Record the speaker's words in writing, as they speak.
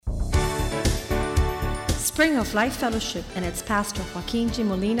Spring of Life Fellowship and its pastor Joaquin G.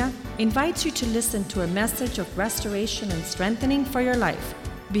 Molina invites you to listen to a message of restoration and strengthening for your life.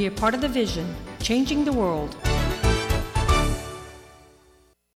 Be a part of the vision, changing the world.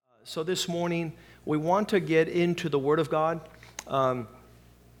 So this morning, we want to get into the Word of God.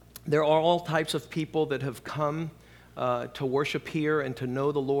 There are all types of people that have come to worship here and to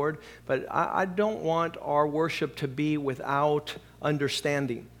know the Lord, but I don't want our worship to be without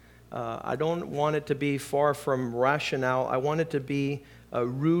understanding. I don't want it to be far from rationale. I want it to be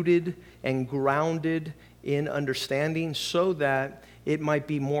rooted and grounded in understanding so that it might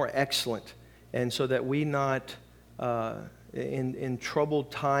be more excellent, and so that we not, in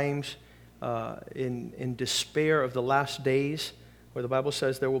troubled times, in despair of the last days, where the Bible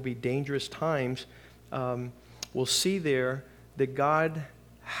says there will be dangerous times, we'll see there that God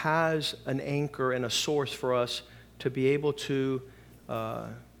has an anchor and a source for us to be able to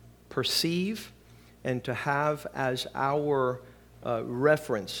perceive and to have as our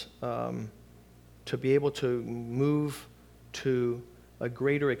reference, to be able to move to a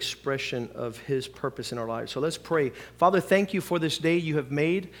greater expression of His purpose in our lives. So let's pray. Father, thank you for this day you have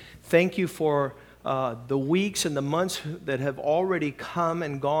made. Thank you for the weeks and the months that have already come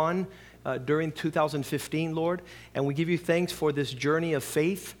and gone during 2015, Lord. And we give you thanks for this journey of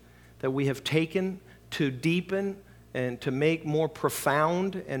faith that we have taken to deepen and to make more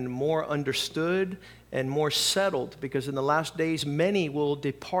profound and more understood and more settled, because in the last days many will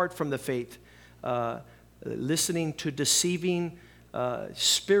depart from the faith, listening to deceiving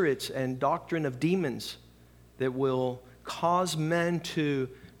spirits and doctrine of demons that will cause men to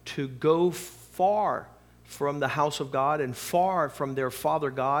go far from the house of God and far from their Father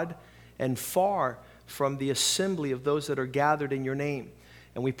God and far from the assembly of those that are gathered in your name.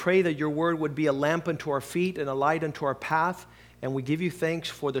 And we pray that your word would be a lamp unto our feet and a light unto our path. And we give you thanks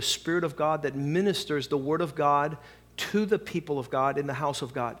for the Spirit of God that ministers the word of God to the people of God in the house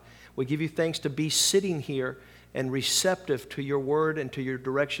of God. We give you thanks to be sitting here and receptive to your word and to your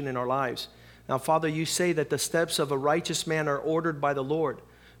direction in our lives. Now, Father, you say that the steps of a righteous man are ordered by the Lord.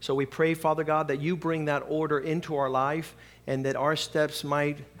 So we pray, Father God, that you bring that order into our life and that our steps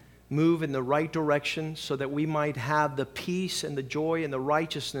might move in the right direction so that we might have the peace and the joy and the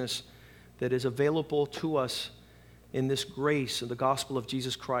righteousness that is available to us in this grace of the gospel of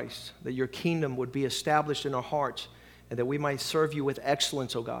Jesus Christ, that your kingdom would be established in our hearts and that we might serve you with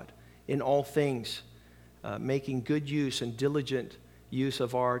excellence, O God, in all things, making good use and diligent use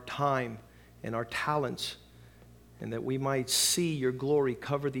of our time and our talents, and that we might see your glory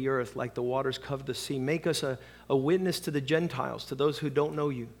cover the earth like the waters cover the sea. Make us a witness to the Gentiles, to those who don't know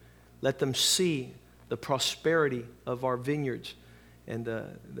you. Let them see the prosperity of our vineyards and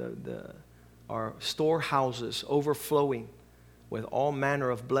our storehouses overflowing with all manner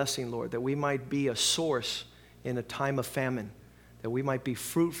of blessing, Lord, that we might be a source in a time of famine, that we might be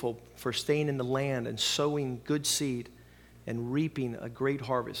fruitful for staying in the land and sowing good seed and reaping a great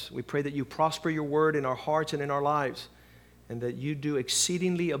harvest. We pray that you prosper your word in our hearts and in our lives, and that you do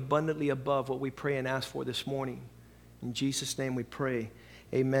exceedingly abundantly above what we pray and ask for this morning. In Jesus' name we pray.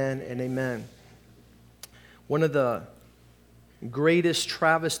 Amen and amen. One of the greatest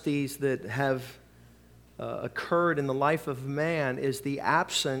travesties that have occurred in the life of man is the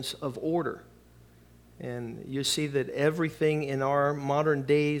absence of order. And you see that everything in our modern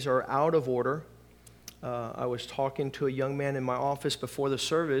days are out of order. I was talking to a young man in my office before the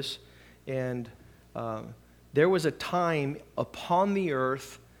service, and there was a time upon the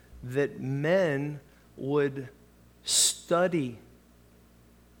earth that men would study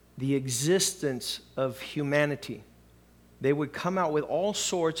the existence of humanity. They would come out with all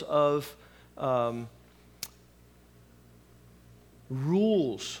sorts of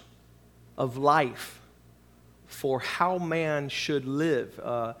rules of life for how man should live.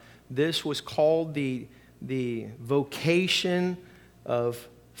 This was called the vocation of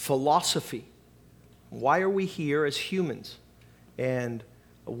philosophy. Why are we here as humans? And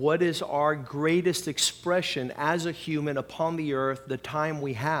what is our greatest expression as a human upon the earth, the time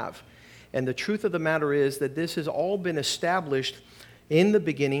we have? And the truth of the matter is that this has all been established in the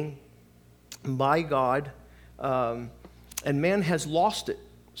beginning by God, and man has lost it.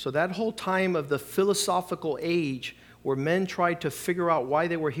 So that whole time of the philosophical age where men tried to figure out why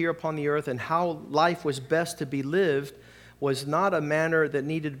they were here upon the earth and how life was best to be lived was not a manner that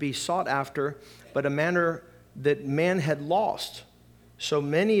needed to be sought after, but a manner that man had lost. So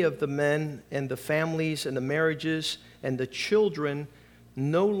many of the men and the families and the marriages and the children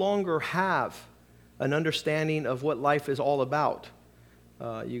no longer have an understanding of what life is all about.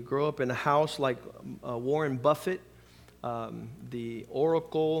 You grow up in a house like Warren Buffett, the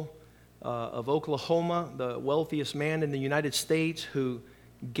oracle of Oklahoma, the wealthiest man in the United States, who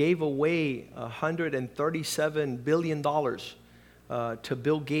gave away $137 billion to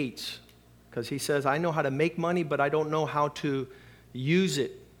Bill Gates, because he says, I know how to make money, but I don't know how to use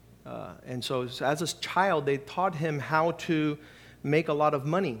it. And so as a child, they taught him how to make a lot of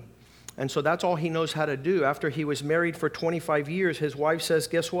money. And so that's all he knows how to do. After he was married for 25 years, his wife says,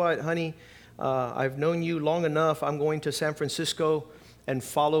 guess what, honey? I've known you long enough. I'm going to San Francisco and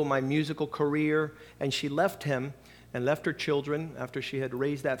follow my musical career. And she left him and left her children after she had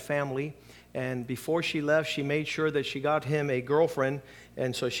raised that family. And before she left, she made sure that she got him a girlfriend.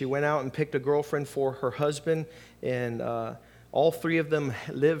 And so she went out and picked a girlfriend for her husband. And all three of them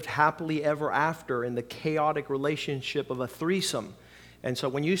lived happily ever after in the chaotic relationship of a threesome. And so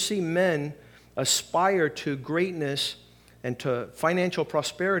when you see men aspire to greatness and to financial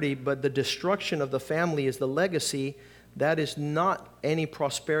prosperity, but the destruction of the family is the legacy, that is not any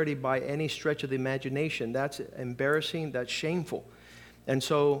prosperity by any stretch of the imagination. That's embarrassing, that's shameful. And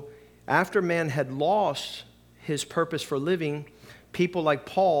so after man had lost his purpose for living, people like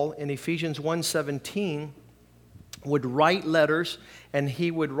Paul in Ephesians 1:17 would write letters, and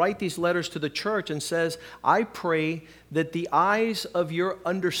he would write these letters to the church and says, I pray that the eyes of your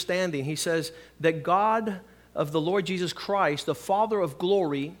understanding, he says, that God of the Lord Jesus Christ, the Father of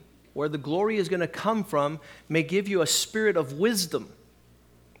glory, where the glory is going to come from, may give you a spirit of wisdom.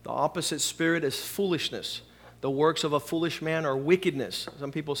 The opposite spirit is foolishness. The works of a foolish man are wickedness.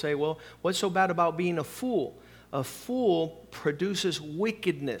 Some people say, well, what's so bad about being a fool? A fool produces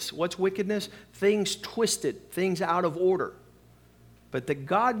wickedness. What's wickedness? Things twisted, things out of order. But the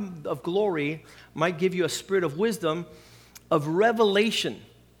God of glory might give you a spirit of wisdom, of revelation,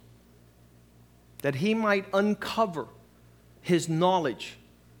 that he might uncover his knowledge.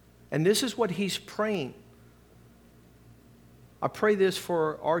 And this is what he's praying. I pray this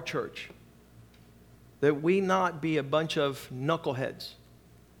for our church, that we not be a bunch of knuckleheads,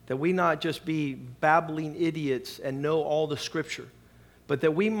 that we not just be babbling idiots and know all the scripture, but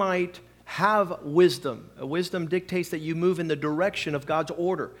that we might have wisdom. Wisdom dictates that you move in the direction of God's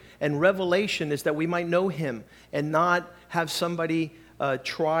order. And revelation is that we might know him and not have somebody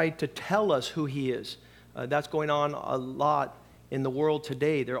try to tell us who he is. That's going on a lot in the world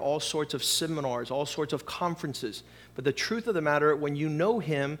today. There are all sorts of seminars, all sorts of conferences. But the truth of the matter, when you know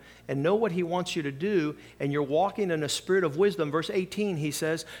him and know what he wants you to do, and you're walking in a spirit of wisdom, verse 18, he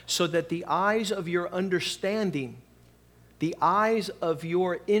says, so that the eyes of your understanding, the eyes of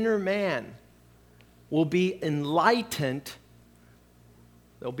your inner man will be enlightened.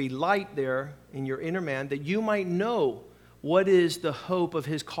 There'll be light there in your inner man, that you might know what is the hope of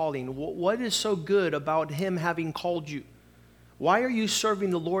his calling. What is so good about him having called you? Why are you serving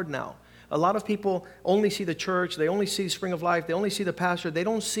the Lord now? A lot of people only see the church, they only see Spring of Life, they only see the pastor, they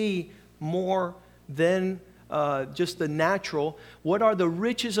don't see more than just the natural. What are the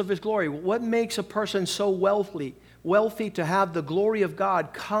riches of his glory? What makes a person so wealthy to have the glory of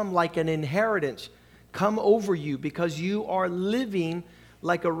God come like an inheritance, come over you because you are living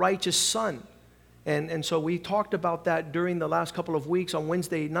like a righteous son? And so we talked about that during the last couple of weeks on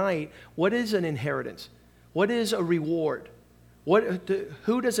Wednesday night. What is an inheritance? What is a reward?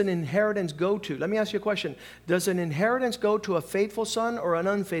 Who does an inheritance go to? Let me ask you a question. Does an inheritance go to a faithful son or an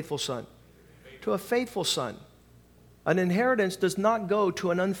unfaithful son? To a faithful son. An inheritance does not go to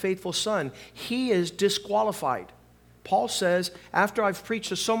an unfaithful son. He is disqualified. Paul says, after I've preached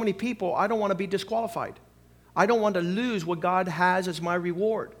to so many people, I don't want to be disqualified. I don't want to lose what God has as my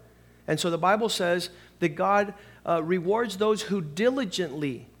reward. And so the Bible says that God rewards those who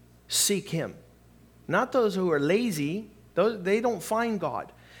diligently seek him. Not those who are lazy. They don't find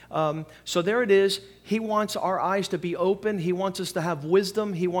God. So there it is. He wants our eyes to be open. He wants us to have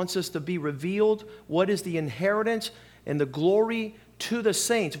wisdom. He wants us to be revealed. What is the inheritance and the glory to the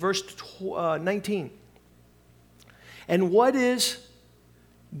saints? Verse 19. And what is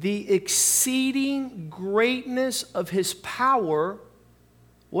the exceeding greatness of his power?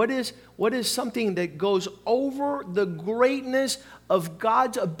 What is something that goes over the greatness of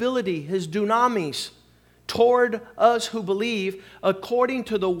God's ability, his dunamis, toward us who believe, according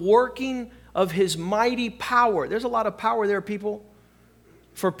to the working of his mighty power? There's a lot of power there, people.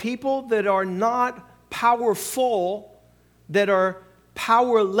 For people that are not powerful, that are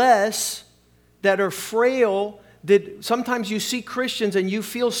powerless, that are frail, that sometimes you see Christians and you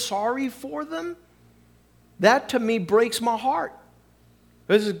feel sorry for them, that to me breaks my heart.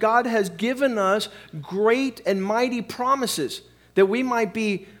 Because God has given us great and mighty promises, that we might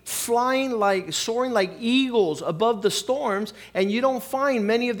be soaring like eagles above the storms, and you don't find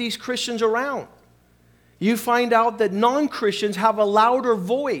many of these Christians around. You find out that non-Christians have a louder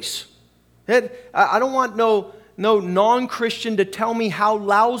voice. I don't want no non-Christian to tell me how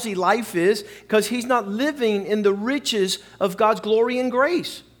lousy life is, because he's not living in the riches of God's glory and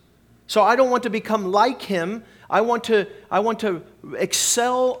grace. So I don't want to become like him. I want to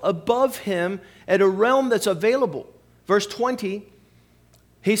excel above him at a realm that's available. Verse 20,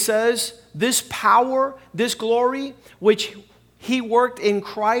 he says, this power, this glory, which he worked in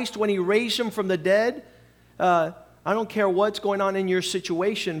Christ when he raised him from the dead. I don't care what's going on in your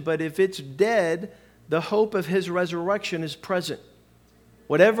situation, but if it's dead, the hope of his resurrection is present.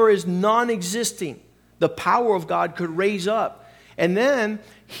 Whatever is non-existing, the power of God could raise up. And then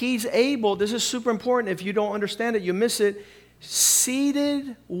he's able, this is super important, if you don't understand it, you miss it,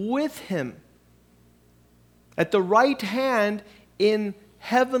 seated with him at the right hand in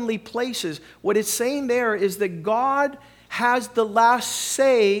heavenly places. What it's saying there is that God has the last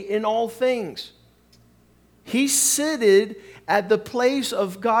say in all things. He's seated at the place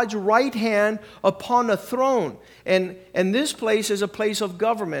of God's right hand upon a throne. And this place is a place of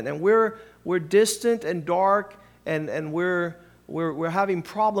government. And we're distant and dark, and we're having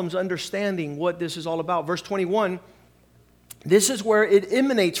problems understanding what this is all about. Verse 21, this is where it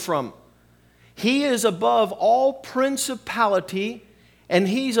emanates from. He is above all principality, and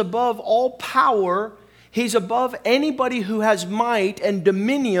he's above all power. He's above anybody who has might and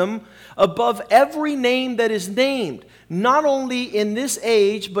dominion, above every name that is named, not only in this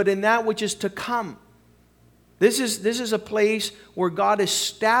age, but in that which is to come. This is a place where God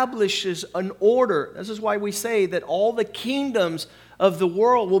establishes an order. This is why we say that all the kingdoms of the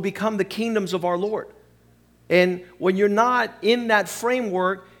world will become the kingdoms of our Lord. And when you're not in that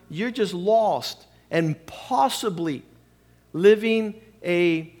framework, you're just lost and possibly living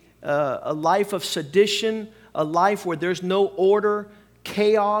a life of sedition, a life where there's no order,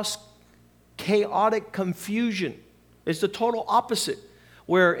 chaos, chaotic confusion. It's the total opposite,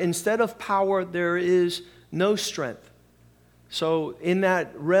 where instead of power, there is no strength. So in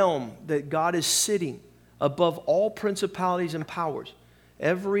that realm that God is sitting above all principalities and powers,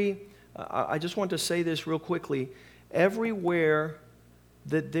 I just want to say this real quickly, everywhere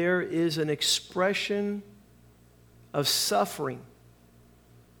that there is an expression of suffering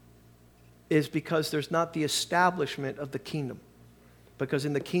is because there's not the establishment of the kingdom. Because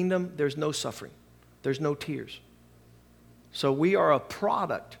in the kingdom, there's no suffering. There's no tears. So we are a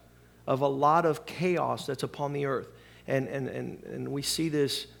product of a lot of chaos that's upon the earth. And we see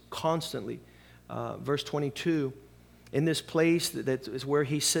this constantly. Verse 22, in this place that is where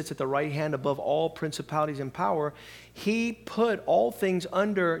he sits at the right hand above all principalities and power, he put all things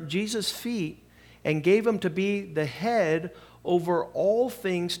under Jesus' feet and gave him to be the head over all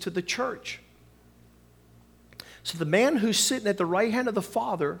things to the church. So the man who's sitting at the right hand of the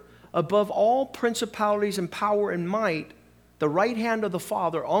Father, above all principalities and power and might, the right hand of the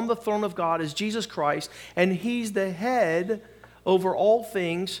Father on the throne of God is Jesus Christ, and he's the head over all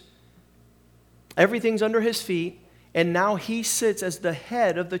things. Everything's under his feet, and now he sits as the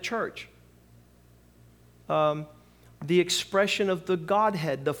head of the church. The expression of the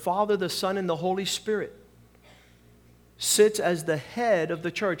Godhead, the Father, the Son, and the Holy Spirit, sits as the head of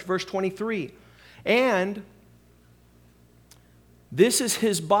the church. Verse 23, and this is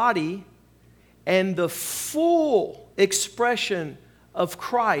his body and the full expression of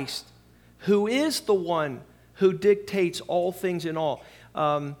Christ, who is the one who dictates all things in all.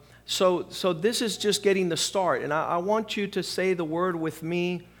 So this is just getting the start. And I want you to say the word with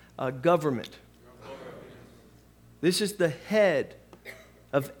me, government. This is the head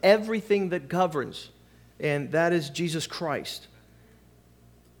of everything that governs, and that is Jesus Christ.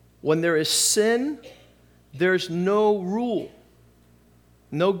 When there is sin, there's no rule,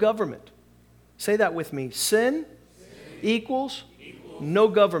 no government. Say that with me. Sin equals no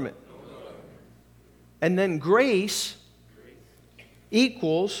government. And then grace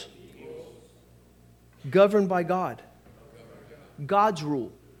equals governed by God. God's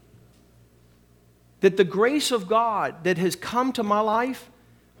rule. That the grace of God that has come to my life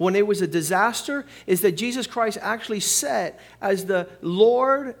when it was a disaster is that Jesus Christ actually sat as the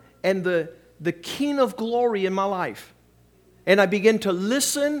Lord and the King of glory in my life. And I begin to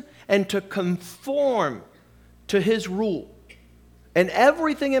listen and to conform to his rule. And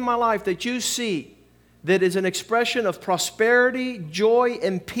everything in my life that you see that is an expression of prosperity, joy,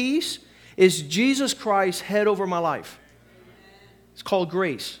 and peace is Jesus Christ head over my life. It's called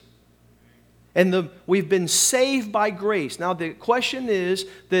grace. And we've been saved by grace. Now the question is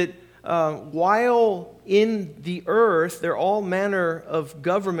that while in the earth, there are all manner of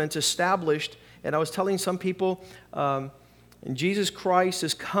governments established. And I was telling some people, Jesus Christ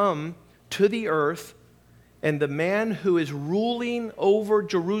has come to the earth, and the man who is ruling over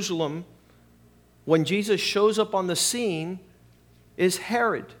Jerusalem, when Jesus shows up on the scene is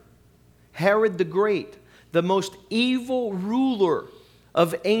Herod. Herod the Great, the most evil ruler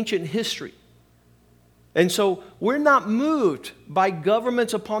of ancient history. And so we're not moved by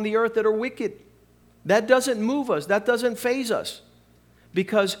governments upon the earth that are wicked. That doesn't move us. That doesn't faze us.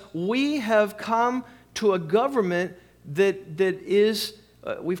 Because we have come to a government that is,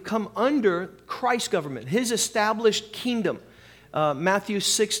 we've come under Christ's government, His established kingdom. Matthew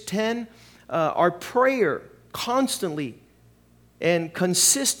 6:10, our prayer constantly and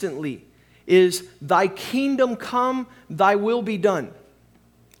consistently is, Thy kingdom come, Thy will be done.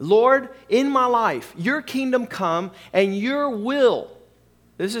 Lord, in my life, Your kingdom come and Your will.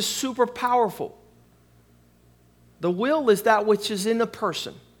 This is super powerful. The will is that which is in a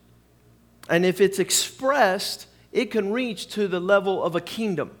person. And if it's expressed, it can reach to the level of a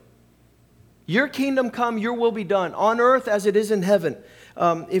kingdom. Your kingdom come, Your will be done, on earth as it is in heaven.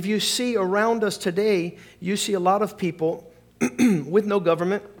 If you see around us today, you see a lot of people with no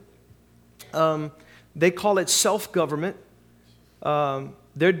government. They call it self-government.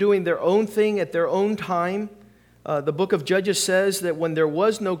 They're doing their own thing at their own time. The book of Judges says that when there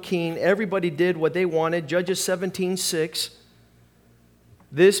was no king, everybody did what they wanted. Judges 17:6.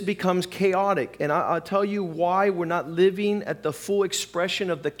 This becomes chaotic. And I'll tell you why we're not living at the full expression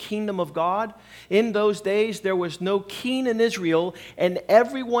of the kingdom of God. In those days, there was no king in Israel, and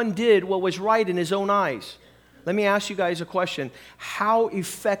everyone did what was right in his own eyes. Let me ask you guys a question. How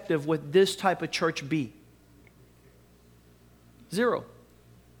effective would this type of church be? Zero.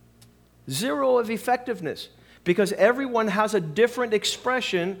 Zero of effectiveness. Because everyone has a different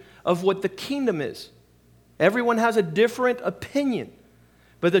expression of what the kingdom is. Everyone has a different opinion.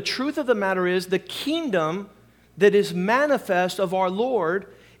 But the truth of the matter is, the kingdom that is manifest of our Lord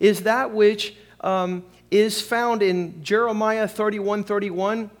is that which is found in Jeremiah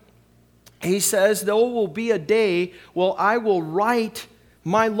 31:31. He says, there will be a day where I will write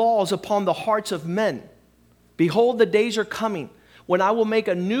my laws upon the hearts of men. Behold, the days are coming when I will make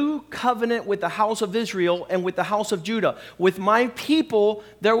a new covenant with the house of Israel and with the house of Judah. With my people,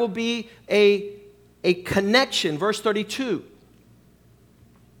 there will be a connection. Verse 32.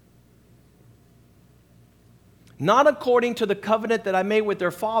 Not according to the covenant that I made with their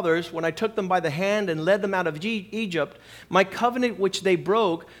fathers when I took them by the hand and led them out of Egypt, my covenant which they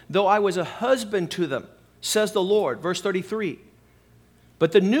broke, though I was a husband to them, says the Lord. Verse 33.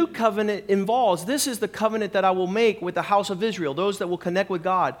 But the new covenant involves, this is the covenant that I will make with the house of Israel, those that will connect with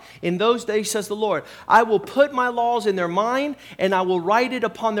God. In those days, says the Lord, I will put my laws in their mind, and I will write it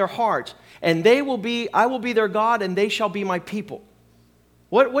upon their hearts. And I will be their God, and they shall be my people.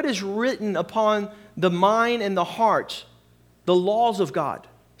 What is written upon the mind and the hearts? The laws of God.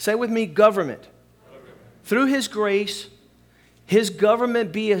 Say with me, government. Through His grace, His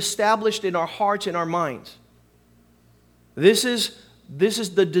government be established in our hearts and our minds. This is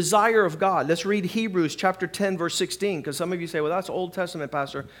the desire of God. Let's read Hebrews chapter 10, verse 16, because some of you say, well, that's Old Testament,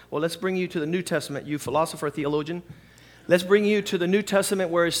 Pastor. Well, let's bring you to the New Testament, you philosopher, theologian. Let's bring you to the New Testament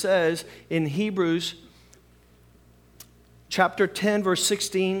where it says in Hebrews chapter 10, verse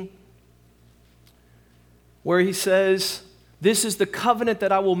 16, where he says, this is the covenant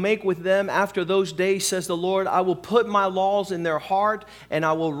that I will make with them after those days, says the Lord. I will put my laws in their heart, and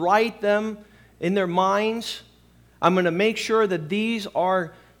I will write them in their minds. I'm going to make sure that these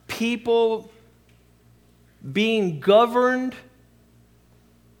are people being governed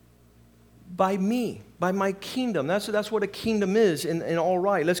by me, by my kingdom. That's what a kingdom is in all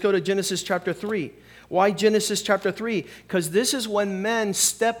right. Let's go to Genesis chapter 3. Why Genesis chapter 3? Because this is when men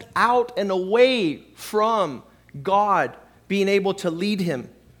stepped out and away from God being able to lead him.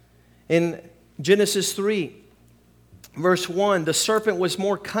 In Genesis 3, verse 1, the serpent was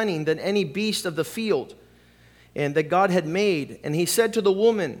more cunning than any beast of the field and that God had made. And he said to the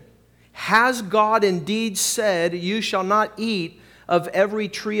woman, has God indeed said, you shall not eat of every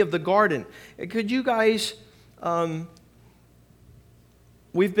tree of the garden? Could you guys...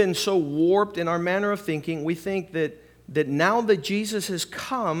 We've been so warped in our manner of thinking. We think that now that Jesus has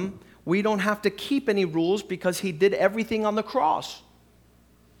come, we don't have to keep any rules because He did everything on the cross.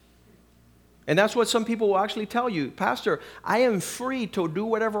 And that's what some people will actually tell you. Pastor, I am free to do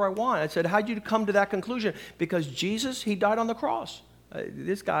whatever I want. I said, how'd you come to that conclusion? Because Jesus, He died on the cross.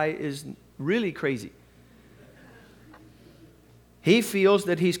 This guy is really crazy. He feels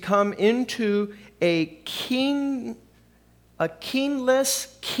that he's come into a kingless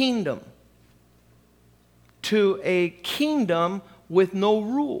kingdom to a kingdom with no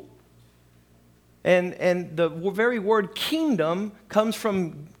rule. And the very word kingdom comes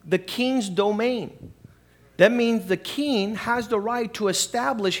from the king's domain. That means the king has the right to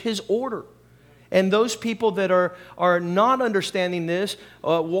establish his order. And those people that are not understanding this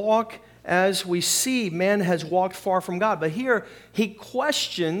walk as we see man has walked far from God. But here he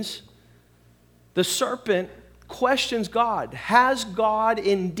questions, the serpent questions God. Has God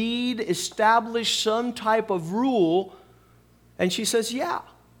indeed established some type of rule? And she says, yeah,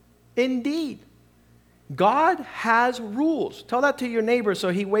 indeed. God has rules. Tell that to your neighbor so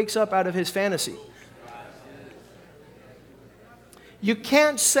he wakes up out of his fantasy. You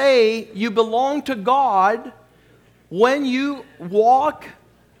can't say you belong to God when you walk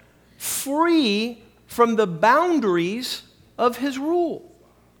free from the boundaries of His rule.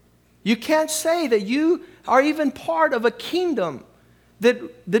 You can't say that you are even part of a kingdom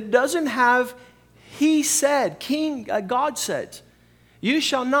that doesn't have, He said, God said, you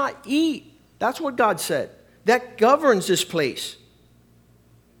shall not eat. That's what God said. That governs this place.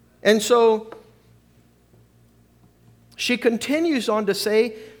 And so she continues on to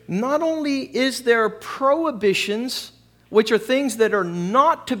say, not only is there prohibitions, which are things that are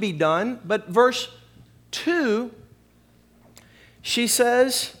not to be done, but verse 2, she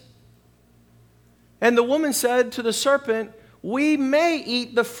says, and the woman said to the serpent, we may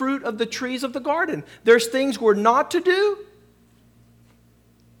eat the fruit of the trees of the garden. There's things we're not to do.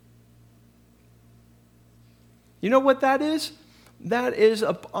 You know what that is? That is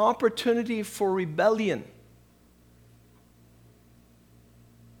an opportunity for rebellion.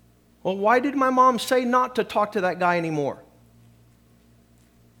 Well, why did my mom say not to talk to that guy anymore?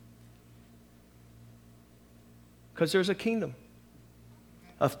 Because there's a kingdom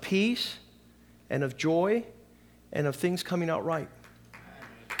of peace and of joy and of things coming out right.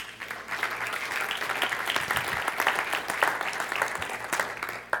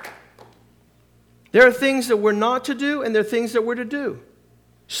 There are things that we're not to do, and there are things that we're to do.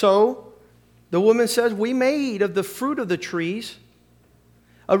 So, the woman says, we may eat of the fruit of the trees.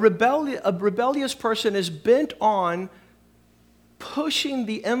 A rebellious person is bent on pushing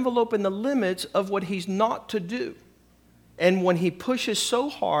the envelope and the limits of what he's not to do. And when he pushes so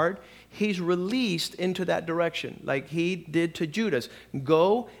hard, he's released into that direction, like he did to Judas.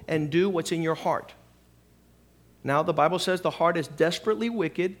 Go and do what's in your heart. Now, the Bible says the heart is desperately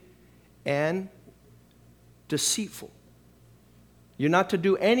wicked and deceitful. You're not to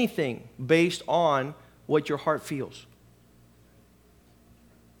do anything based on what your heart feels.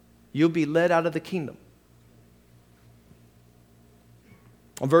 You'll be led out of the kingdom.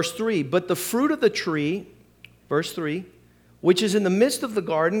 Verse 3, but the fruit of the tree, verse 3, which is in the midst of the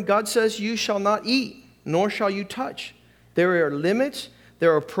garden, God says, you shall not eat, nor shall you touch. There are limits,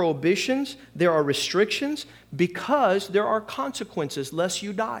 there are prohibitions, there are restrictions, because there are consequences lest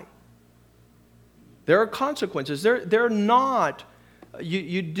you die. There are consequences. They're not,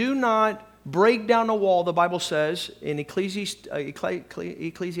 you do not break down a wall, the Bible says in Ecclesiastes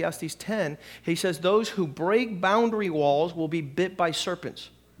 10, he says, those who break boundary walls will be bit by serpents.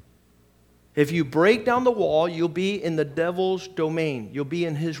 If you break down the wall, you'll be in the devil's domain. You'll be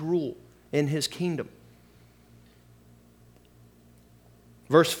in his rule, in his kingdom.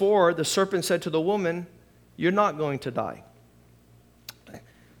 Verse 4, the serpent said to the woman, you're not going to die.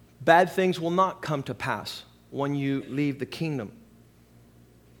 Bad things will not come to pass when you leave the kingdom.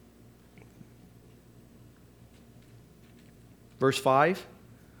 Verse 5,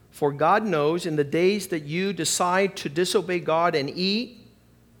 for God knows in the days that you decide to disobey God and eat,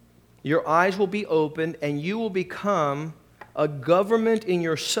 your eyes will be opened and you will become a government in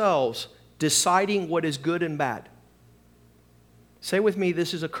yourselves, deciding what is good and bad. Say with me,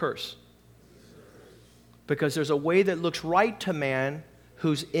 this is a curse. Because there's a way that looks right to man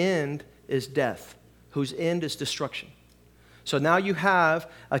whose end is death, whose end is destruction. So now you have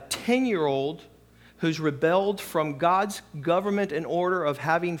a 10-year-old who's rebelled from God's government and order of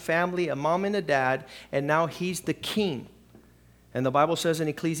having family, a mom and a dad, and now he's the king. And the Bible says in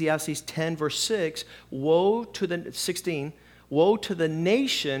Ecclesiastes 10, verse 6, woe to the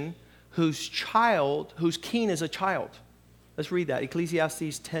nation whose king is a child. Let's read that,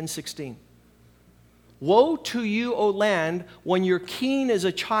 Ecclesiastes 10:16. Woe to you, O land, when your king is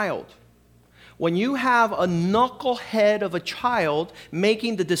a child. When you have a knucklehead of a child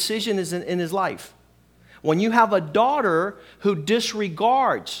making the decision in his life. When you have a daughter who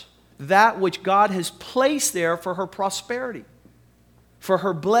disregards that which God has placed there for her prosperity, for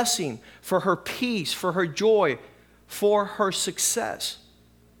her blessing, for her peace, for her joy, for her success.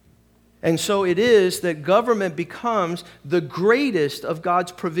 And so it is that government becomes the greatest of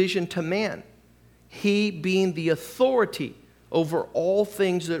God's provision to man. He being the authority over all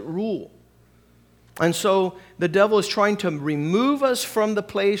things that rule. And so the devil is trying to remove us from the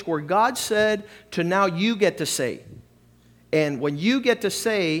place where God said to now you get to say. And when you get to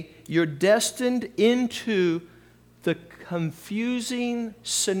say, you're destined into the confusing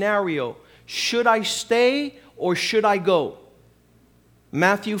scenario. Should I stay or should I go?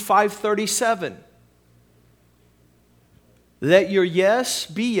 Matthew 5:37. Let your yes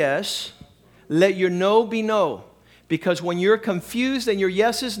be yes. Let your no be no. Because when you're confused and your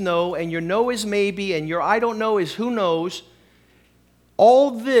yes is no and your no is maybe and your I don't know is who knows,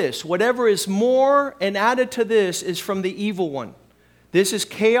 all this, whatever is more and added to this, is from the evil one. This is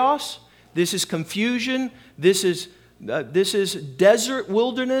chaos. This is confusion. This is desert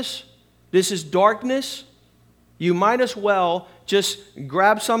wilderness. This is darkness. You might as well just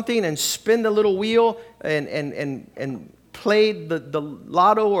grab something and spin the little wheel and play the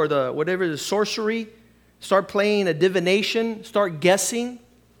lotto or the whatever, the sorcery. Start playing a divination. Start guessing.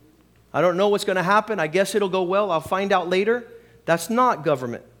 I don't know what's going to happen. I guess it'll go well. I'll find out later. That's not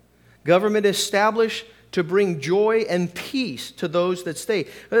government. Government is established to bring joy and peace to those that stay.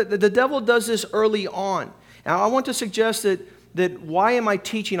 The devil does this early on. Now, I want to suggest that why am I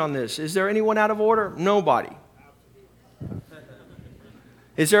teaching on this? Is there anyone out of order? Nobody.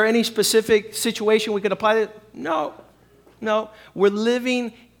 Is there any specific situation we could apply to? No. No. We're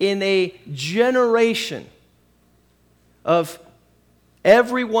living in a generation of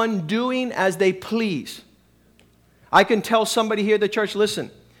everyone doing as they please. I can tell somebody here at the church, listen,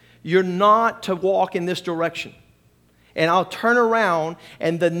 you're not to walk in this direction. And I'll turn around,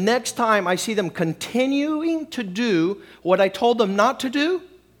 and the next time I see them continuing to do what I told them not to do,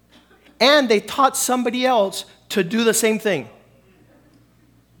 and they taught somebody else to do the same thing.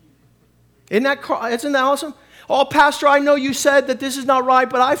 Isn't that awesome? Oh, Pastor, I know you said that this is not right,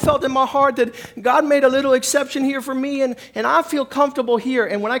 but I felt in my heart that God made a little exception here for me, and I feel comfortable here.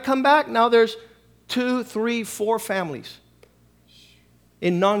 And when I come back, now there's 2, 3, 4 families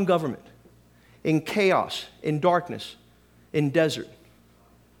in non-government, in chaos, in darkness, in desert.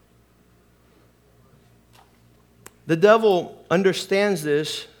 The devil understands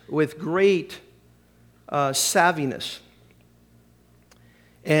this with great savviness.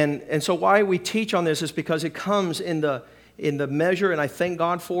 And so why we teach on this is because it comes in the measure, and I thank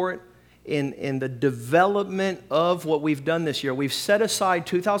God for it, in the development of what we've done this year. We've set aside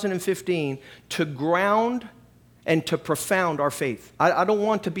 2015 to ground and to profound our faith. I don't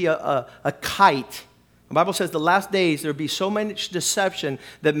want to be a kite. The Bible says the last days there will be so much deception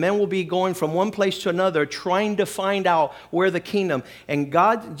that men will be going from one place to another trying to find out where the kingdom. And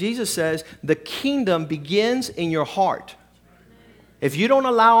Jesus says the kingdom begins in your heart. If you don't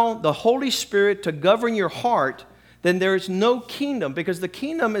allow the Holy Spirit to govern your heart, then there is no kingdom, because the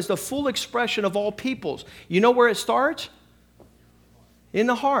kingdom is the full expression of all peoples. You know where it starts? In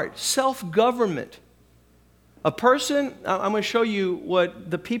the heart. Self-government. A person, I'm going to show you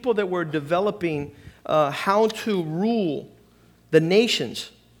what the people that were developing how to rule the nations.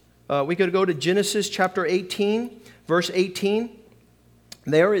 We could go to Genesis chapter 18, verse 18.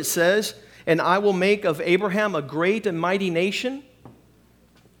 There it says, "And I will make of Abraham a great and mighty nation.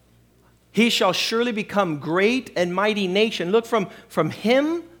 He shall surely become great and mighty nation." Look, from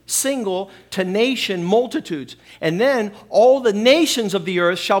him, single, to nation, multitudes. And then all the nations of the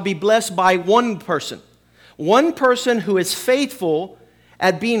earth shall be blessed by one person. One person who is faithful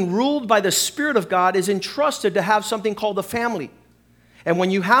at being ruled by the Spirit of God is entrusted to have something called a family. And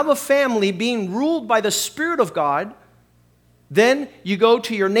when you have a family being ruled by the Spirit of God, then you go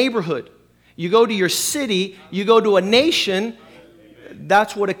to your neighborhood. You go to your city. You go to a nation.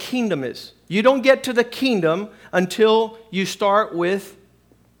 That's what a kingdom is. You don't get to the kingdom until you start with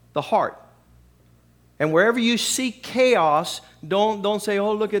the heart. And wherever you see chaos, don't say,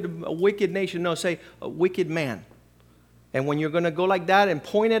 "Oh, look at a wicked nation." No, say, "A wicked man." And when you're going to go like that and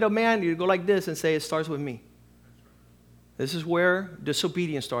point at a man, you go like this and say, "It starts with me." This is where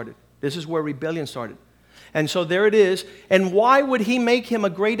disobedience started. This is where rebellion started. And so there it is. And why would he make him a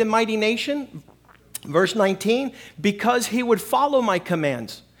great and mighty nation? Verse 19, "Because he would follow my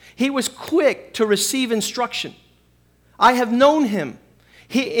commands." He was quick to receive instruction. I have known him.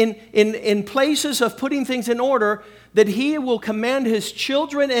 He, in places of putting things in order, that he will command his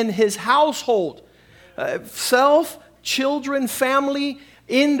children and his household, self, children, family,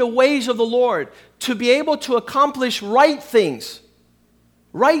 in the ways of the Lord, to be able to accomplish right things,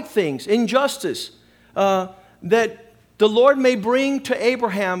 injustice, that the Lord may bring to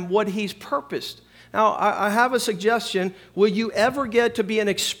Abraham what he's purposed. Now, I have a suggestion. Will you ever get to be an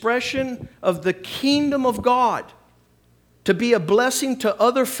expression of the kingdom of God, to be a blessing to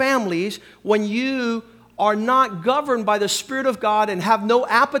other families, when you are not governed by the Spirit of God and have no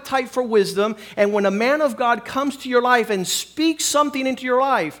appetite for wisdom, and when a man of God comes to your life and speaks something into your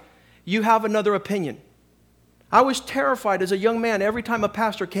life, you have another opinion? I was terrified as a young man every time a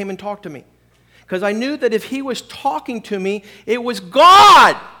pastor came and talked to me, because I knew that if he was talking to me, it was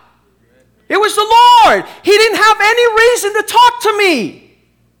God. It was the Lord. He didn't have any reason to talk to me.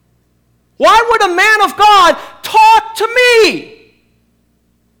 Why would a man of God talk to me?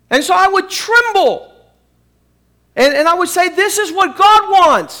 And so I would tremble. And I would say, this is what God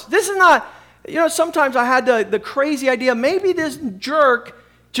wants. This is not, sometimes I had the crazy idea, maybe this jerk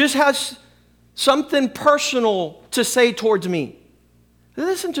just has something personal to say towards me.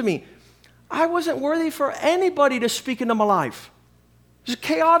 Listen to me. I wasn't worthy for anybody to speak into my life. It was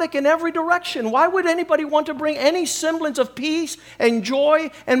chaotic in every direction. Why would anybody want to bring any semblance of peace and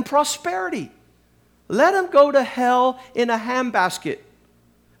joy and prosperity? Let him go to hell in a handbasket.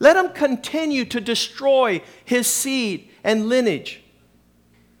 Let him continue to destroy his seed and lineage.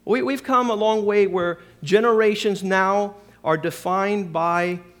 We've come a long way where generations now are defined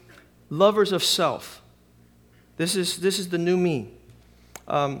by lovers of self. This is the new me.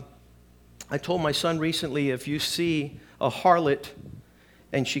 I told my son recently, if you see a harlot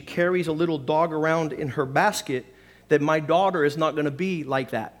and she carries a little dog around in her basket, that my daughter is not going to be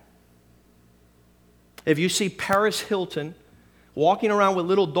like that. If you see Paris Hilton walking around with a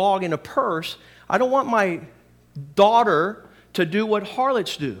little dog in a purse, I don't want my daughter to do what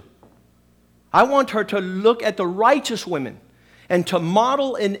harlots do. I want her to look at the righteous women and to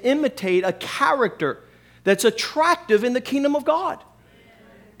model and imitate a character that's attractive in the kingdom of God.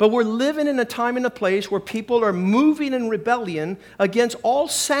 But we're living in a time and a place where people are moving in rebellion against all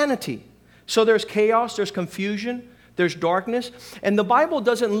sanity. So there's chaos, there's confusion, there's darkness. And the Bible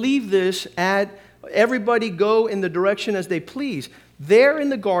doesn't leave this at everybody go in the direction as they please. There in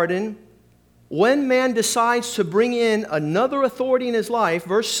the garden, when man decides to bring in another authority in his life,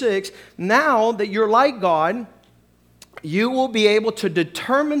 verse 6, now that you're like God, you will be able to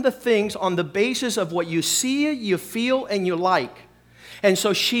determine the things on the basis of what you see, you feel, and you like. And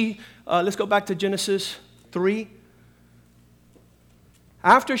so let's go back to Genesis 3.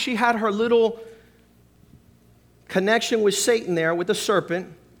 After she had her little connection with Satan there, with the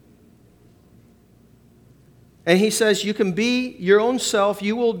serpent, and he says, you can be your own self.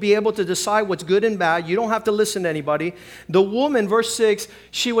 You will be able to decide what's good and bad. You don't have to listen to anybody. The woman, verse 6,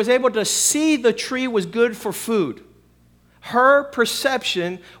 she was able to see the tree was good for food. Her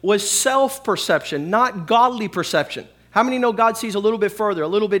perception was self-perception, not godly perception. How many know God sees a little bit further, a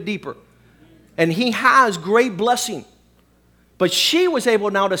little bit deeper? And he has great blessing. But she was able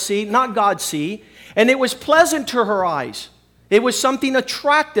now to see, not God see, and it was pleasant to her eyes. It was something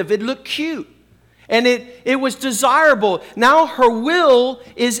attractive. It looked cute. And it was desirable. Now her will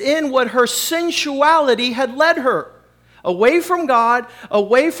is in what her sensuality had led her. Away from God,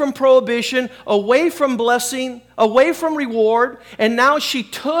 away from prohibition, away from blessing, away from reward. And now she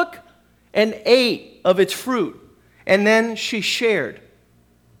took and ate of its fruit. And then she shared.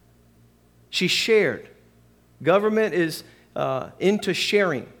 She shared. Government is into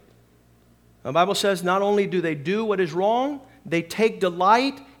sharing. The Bible says not only do they do what is wrong, they take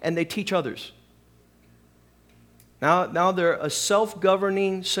delight and they teach others. Now they're a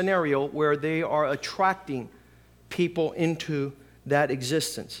self-governing scenario where they are attracting people into that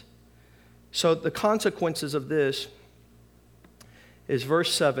existence. So the consequences of this is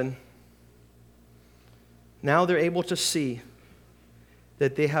verse 7. Now they're able to see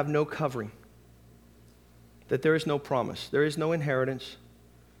that they have no covering, that there is no promise, there is no inheritance,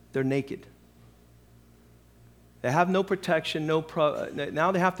 they're naked. They have no protection,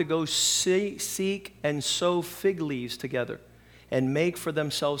 now they have to go seek and sew fig leaves together and make for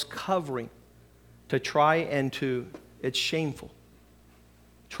themselves covering to try and to, it's shameful.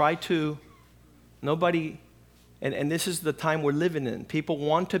 And this is the time we're living in. People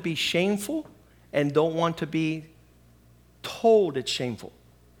want to be shameful and don't want to be told it's shameful.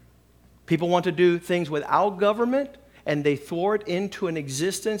 People want to do things without government, and they thwart into an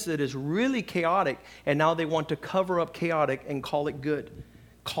existence that is really chaotic, and now they want to cover up chaotic and call it good,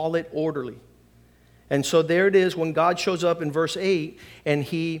 call it orderly. And so there it is when God shows up in verse 8, and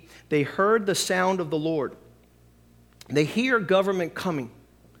they heard the sound of the Lord. They hear government coming.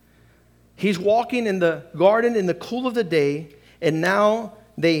 He's walking in the garden in the cool of the day, and now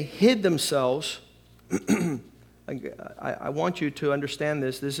they hid themselves. I want you to understand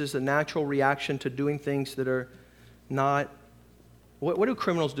this. This is a natural reaction to doing things that are not. What do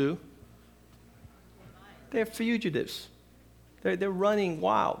criminals do? They're fugitives. They're running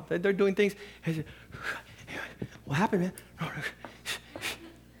wild. They're doing things. What happened, man?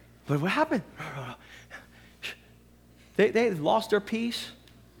 What happened? They've lost their peace.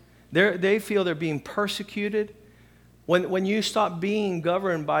 They feel they're being persecuted. When you stop being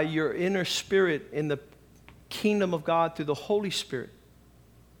governed by your inner spirit in the kingdom of God through the Holy Spirit,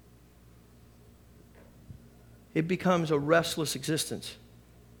 it becomes a restless existence.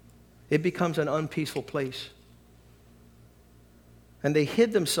 It becomes an unpeaceful place. And they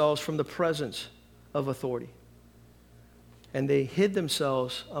hid themselves from the presence of authority. And they hid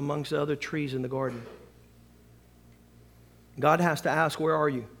themselves amongst the other trees in the garden. God has to ask, where are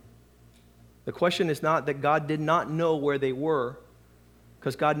you? The question is not that God did not know where they were,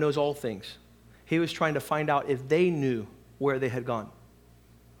 because God knows all things. He was trying to find out if they knew where they had gone.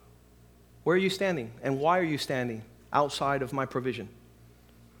 Where are you standing? And why are you standing outside of my provision?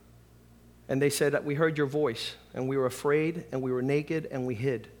 And they said, we heard your voice, and we were afraid, and we were naked, and we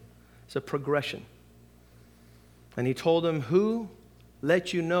hid. It's a progression. And he told them, who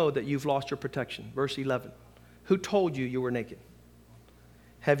let you know that you've lost your protection? Verse 11. Who told you you were naked?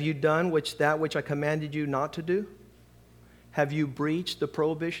 Have you done that which I commanded you not to do? Have you breached the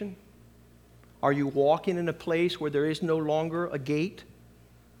prohibition? Are you walking in a place where there is no longer a gate?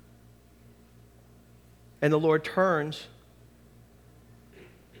 And the Lord turns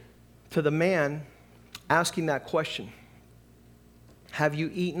to the man asking that question. Have you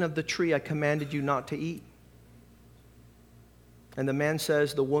eaten of the tree I commanded you not to eat? And the man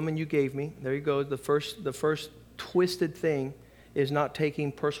says, the woman you gave me. There you go. The first twisted thing is not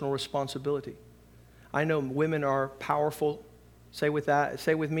taking personal responsibility. I know women are powerful. Say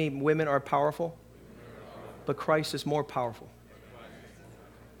with me, women are powerful. But Christ is more powerful.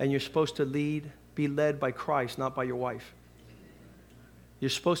 And you're supposed to be led by Christ, not by your wife. You're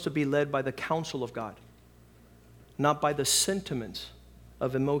supposed to be led by the counsel of God, not by the sentiments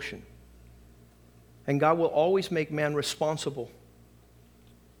of emotion. And God will always make man responsible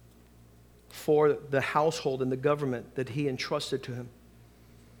for the household and the government that he entrusted to him.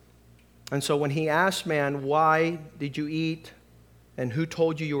 And so when he asked man, why did you eat and who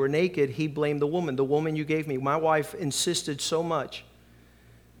told you were naked, he blamed the woman you gave me. My wife insisted so much,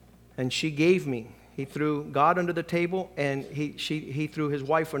 and she gave me. He threw God under the table, and he threw his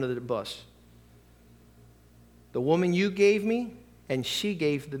wife under the bus. The woman you gave me, and she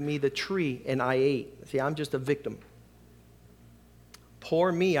gave me the tree, and I ate. See, I'm just a victim.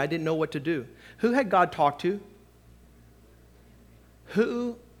 Poor me, I didn't know what to do. Who had God talked to?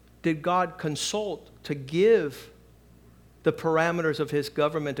 Who did God consult to give the parameters of his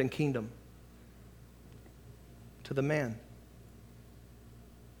government and kingdom? To the man.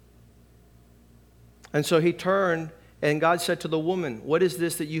 And so he turned, and God said to the woman, what is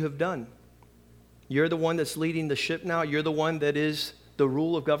this that you have done? You're the one that's leading the ship now. You're the one that is the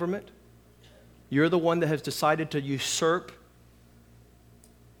rule of government. You're the one that has decided to usurp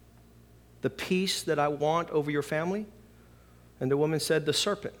the peace that I want over your family. And the woman said, the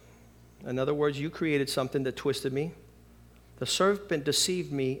serpent. In other words, you created something that twisted me. The serpent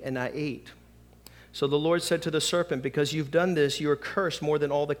deceived me, and I ate. So the Lord said to the serpent, because you've done this, you are cursed more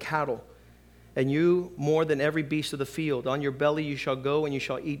than all the cattle, and you more than every beast of the field. On your belly you shall go, and you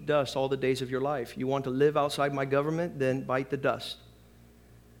shall eat dust all the days of your life. You want to live outside my government? Then bite the dust.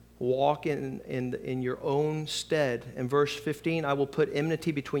 Walk in your own stead. In verse 15, I will put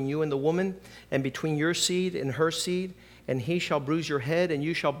enmity between you and the woman, and between your seed and her seed, and he shall bruise your head, and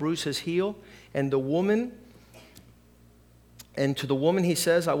you shall bruise his heel. And to the woman he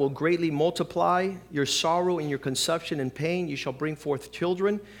says, I will greatly multiply your sorrow and your conception and pain. You shall bring forth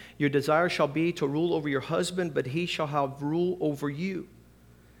children. Your desire shall be to rule over your husband, but he shall have rule over you.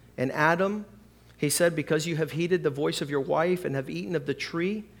 And Adam, he said, because you have heeded the voice of your wife and have eaten of the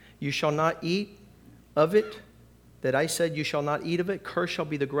tree, you shall not eat of it, that I said you shall not eat of it. Cursed shall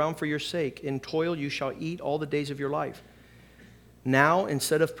be the ground for your sake. In toil you shall eat all the days of your life. Now,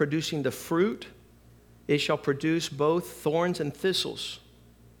 instead of producing the fruit, it shall produce both thorns and thistles.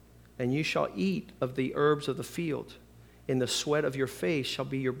 And you shall eat of the herbs of the field. In the sweat of your face shall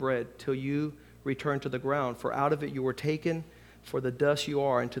be your bread, till you return to the ground. For out of it you were taken, for the dust you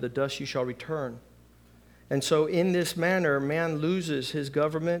are, and to the dust you shall return. And so in this manner, man loses his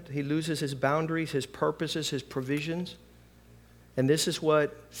government, he loses his boundaries, his purposes, his provisions. And this is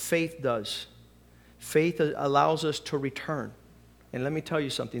what faith does. Faith allows us to return. And let me tell you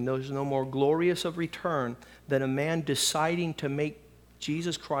something, there's no more glorious of return than a man deciding to make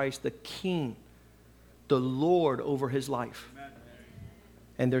Jesus Christ the King, the Lord over his life. Amen.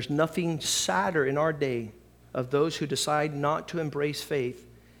 And there's nothing sadder in our day of those who decide not to embrace faith,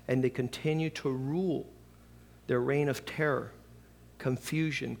 and they continue to rule their reign of terror,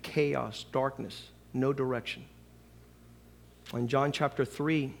 confusion, chaos, darkness, no direction. In John chapter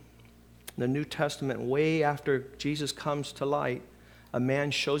 3, in the New Testament, way after Jesus comes to light, a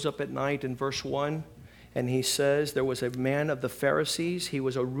man shows up at night in verse 1, and he says there was a man of the Pharisees. He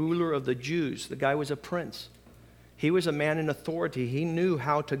was a ruler of the Jews. The guy was a prince. He was a man in authority. He knew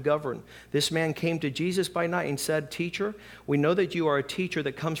how to govern. This man came to Jesus by night and said, "Teacher, we know that you are a teacher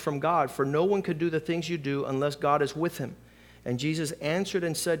that comes from God, for no one could do the things you do unless God is with him." And Jesus answered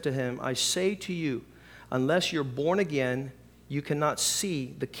and said to him, "I say to you, unless you're born again, you cannot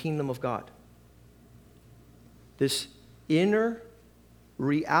see the kingdom of God." This inner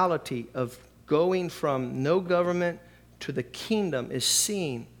reality of going from no government to the kingdom is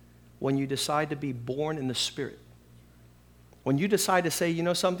seen when you decide to be born in the Spirit. When you decide to say, you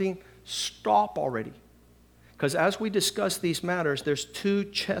know something, stop already. Because as we discuss these matters, there's two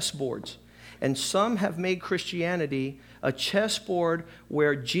chessboards. And some have made Christianity a chessboard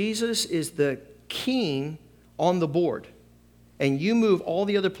where Jesus is the king on the board. And you move all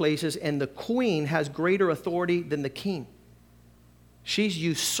the other places, and the queen has greater authority than the king. She's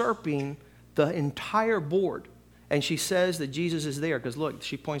usurping the entire board. And she says that Jesus is there. Because look,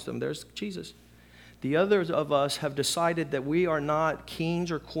 she points to him, there's Jesus. The others of us have decided that we are not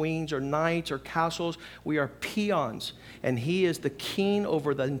kings or queens or knights or castles. We are peons. And he is the king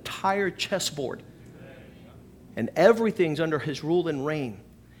over the entire chessboard. And everything's under his rule and reign.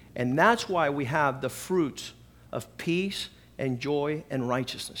 And that's why we have the fruits of peace and joy and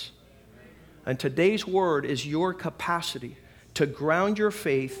righteousness. And today's word is your capacity to ground your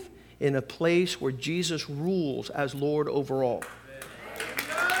faith in a place where Jesus rules as Lord over all.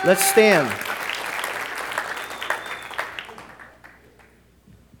 Let's stand.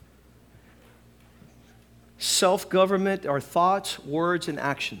 Self-government are thoughts, words, and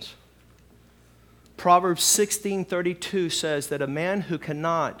actions. Proverbs 16:32 says that a man who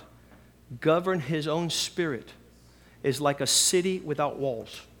cannot govern his own spirit is like a city without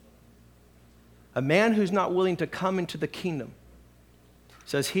walls. A man who's not willing to come into the kingdom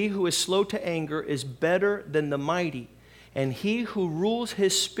says, "He who is slow to anger is better than the mighty, and he who rules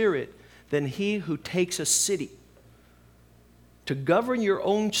his spirit than he who takes a city." To govern your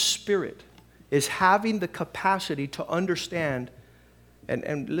own spirit is having the capacity to understand.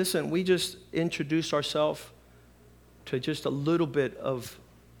 And listen, we just introduced ourselves to just a little bit of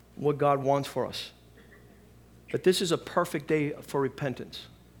what God wants for us. But this is a perfect day for repentance.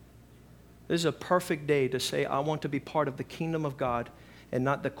 This is a perfect day to say, I want to be part of the kingdom of God and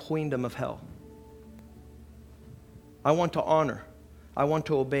not the queendom of hell. I want to honor. I want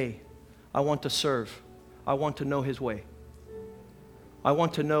to obey. I want to serve. I want to know his way. I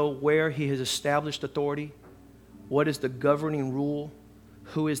want to know where he has established authority, what is the governing rule,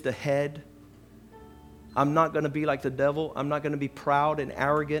 who is the head. I'm not going to be like the devil. I'm not going to be proud and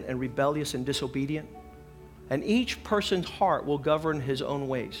arrogant and rebellious and disobedient. And each person's heart will govern his own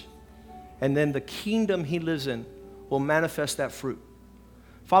ways. And then the kingdom he lives in will manifest that fruit.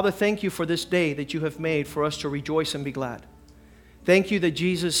 Father, thank you for this day that you have made for us to rejoice and be glad. Thank you that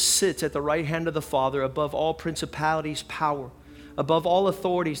Jesus sits at the right hand of the Father above all principalities, power, above all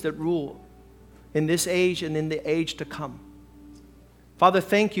authorities that rule in this age and in the age to come. Father,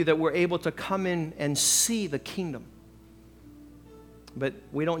 thank you that we're able to come in and see the kingdom. But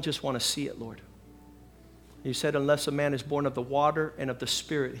we don't just want to see it, Lord. You said unless a man is born of the water and of the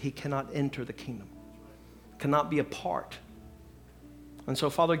Spirit, he cannot enter the kingdom, cannot be a part. And so,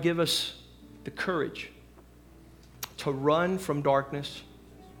 Father, give us the courage to run from darkness,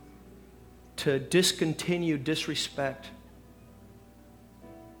 to discontinue disrespect,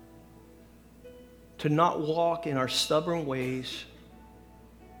 to not walk in our stubborn ways,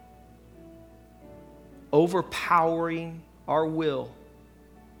 overpowering our will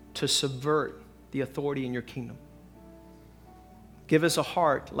to subvert the authority in your kingdom. Give us a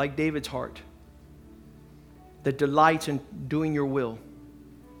heart like David's heart that delights in doing your will,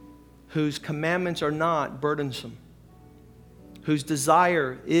 whose commandments are not burdensome, whose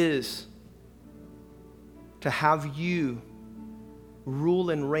desire is to have you rule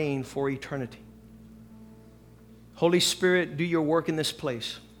and reign for eternity. Holy Spirit, do your work in this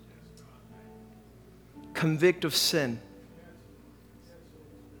place. Convict of sin.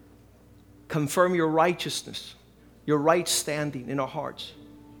 Confirm your righteousness, your right standing in our hearts.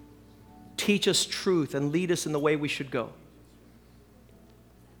 Teach us truth and lead us in the way we should go.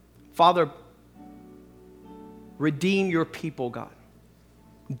 Father, redeem your people, God.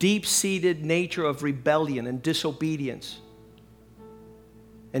 Deep-seated nature of rebellion and disobedience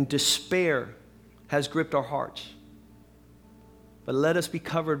and despair has gripped our hearts. But let us be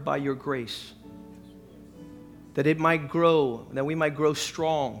covered by your grace, that it might grow, that we might grow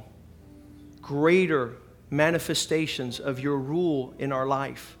strong, greater manifestations of your rule in our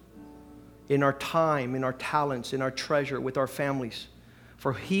life, in our time, in our talents, in our treasure, with our families.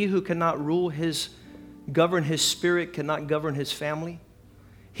 For he who cannot govern his spirit cannot govern his family.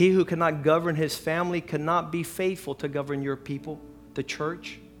 He who cannot govern his family cannot be faithful to govern your people, the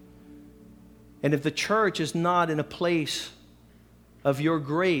church. And if the church is not in a place of your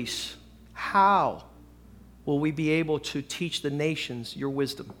grace, how will we be able to teach the nations your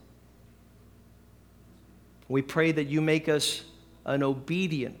wisdom? We pray that you make us an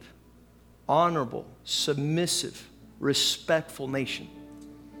obedient, honorable, submissive, respectful nation.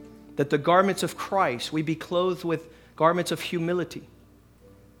 That the garments of Christ, we be clothed with garments of humility.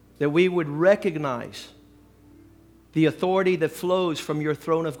 That we would recognize the authority that flows from your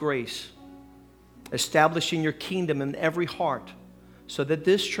throne of grace, establishing your kingdom in every heart, so that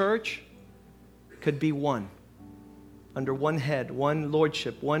this church could be one, under one head, one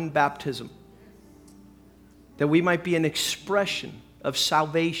lordship, one baptism. That we might be an expression of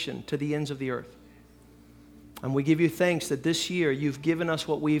salvation to the ends of the earth. And we give you thanks that this year you've given us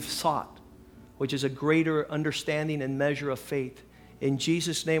what we've sought, which is a greater understanding and measure of faith. In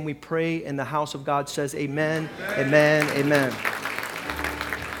Jesus' name we pray, and the house of God says amen, amen, amen.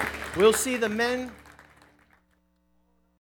 We'll see the men